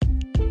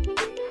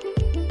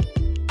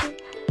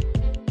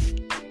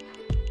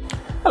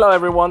Hello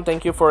everyone,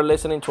 thank you for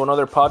listening to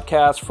another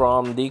podcast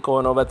from Deco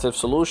Innovative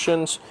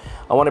Solutions.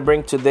 I want to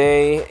bring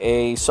today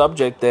a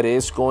subject that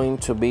is going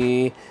to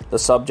be the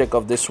subject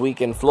of this week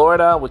in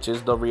Florida, which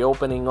is the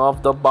reopening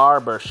of the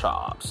barber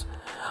shops.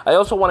 I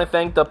also want to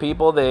thank the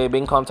people that have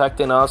been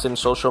contacting us in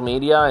social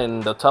media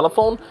and the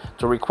telephone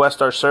to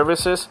request our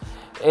services.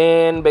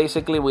 And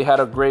basically, we had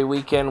a great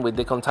weekend. We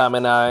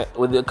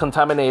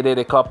decontaminated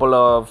a couple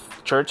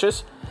of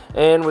churches,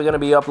 and we're going to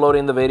be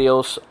uploading the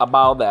videos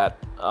about that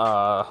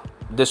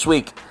this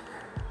week.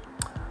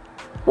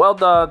 Well,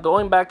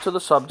 going back to the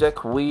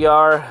subject, we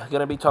are going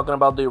to be talking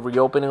about the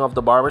reopening of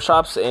the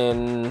barbershops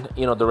and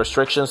the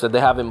restrictions that they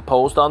have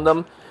imposed on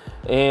them,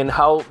 and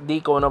how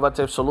Deco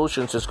Innovative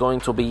Solutions is going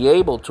to be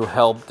able to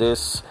help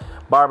these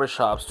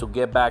barbershops to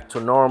get back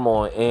to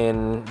normal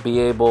and be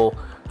able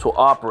to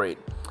operate.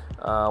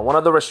 One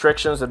of the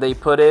restrictions that they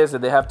put is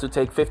that they have to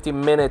take 50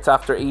 minutes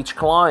after each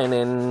client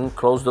and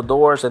close the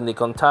doors and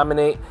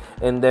decontaminate,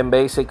 and then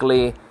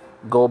basically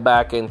go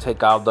back and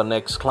take out the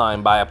next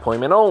client by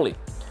appointment only.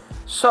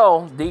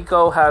 So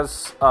Deco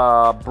has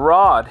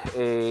brought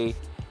a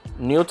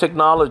new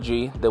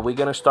technology that we're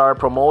going to start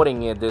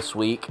promoting it this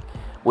week,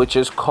 which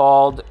is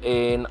called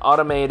an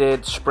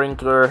automated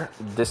sprinkler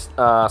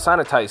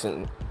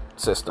sanitizing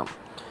system.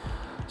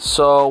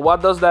 So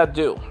what does that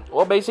do?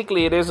 Well,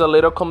 basically it is a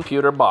little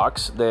computer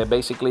box that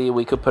basically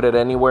we could put it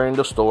anywhere in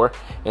the store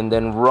and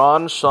then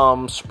run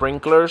some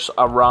sprinklers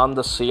around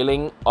the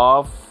ceiling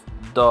of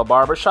the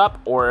barbershop,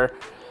 or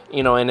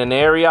in an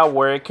area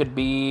where it could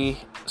be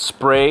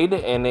sprayed,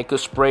 and it could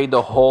spray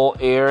the whole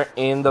air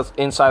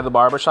inside the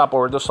barbershop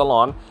or the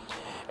salon.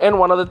 And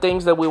one of the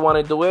things that we want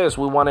to do is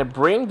we want to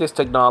bring this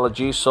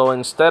technology, so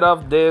instead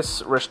of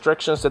these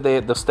restrictions that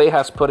the state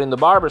has put in the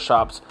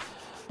barbershops,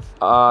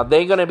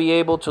 they're going to be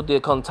able to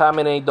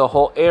decontaminate the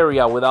whole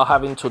area without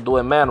having to do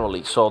it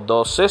manually. So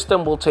the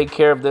system will take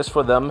care of this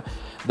for them.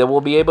 They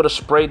will be able to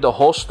spray the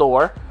whole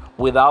store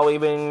without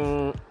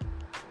even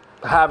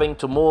having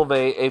to move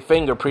a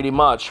finger, pretty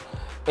much,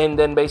 and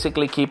then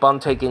basically keep on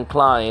taking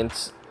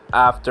clients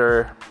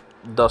after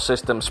the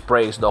system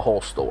sprays the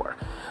whole store.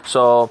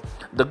 So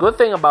the good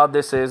thing about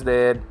this is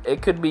that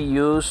it could be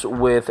used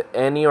with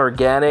any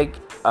organic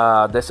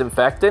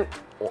disinfectant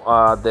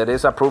that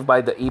is approved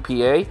by the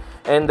EPA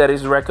and that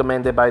is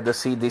recommended by the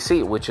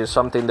CDC, which is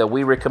something that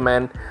we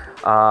recommend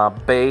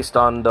based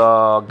on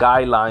the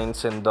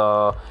guidelines and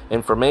the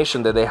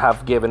information that they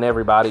have given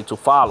everybody to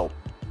follow.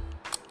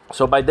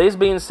 So by this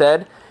being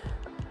said,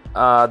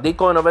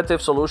 Deco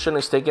Innovative Solution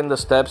is taking the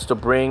steps to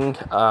bring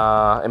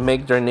and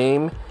make their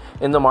name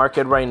in the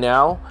market right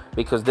now,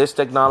 because this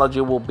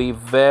technology will be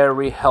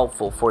very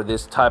helpful for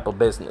this type of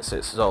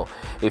businesses. So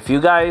if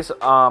you guys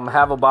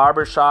have a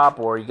barber shop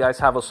or you guys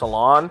have a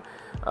salon,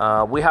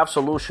 we have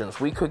solutions.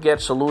 We could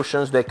get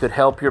solutions that could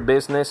help your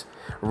business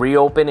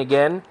reopen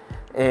again.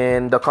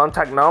 And the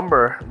contact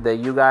number that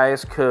you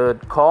guys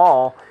could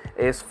call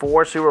is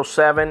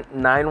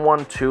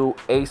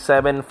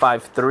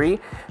 407-912-8753,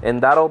 and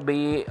that'll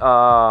be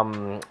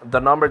the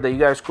number that you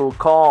guys could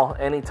call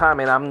anytime,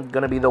 and I'm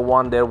gonna be the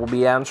one that will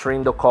be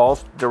answering the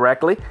calls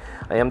directly.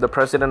 I am the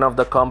president of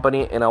the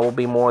company, and I will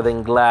be more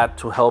than glad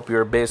to help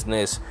your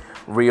business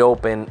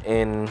reopen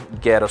and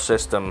get a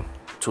system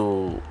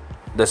to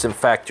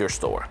disinfect your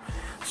store.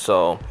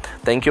 So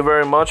thank you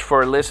very much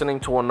for listening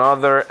to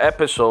another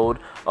episode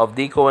of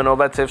Deco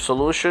Innovative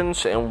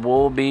Solutions, and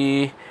we'll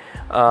be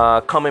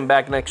coming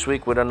back next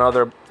week with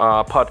another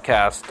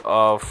podcast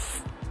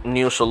of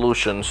new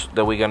solutions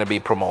that we're going to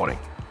be promoting.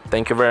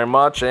 Thank you very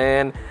much,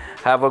 and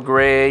have a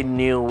great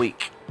new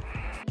week.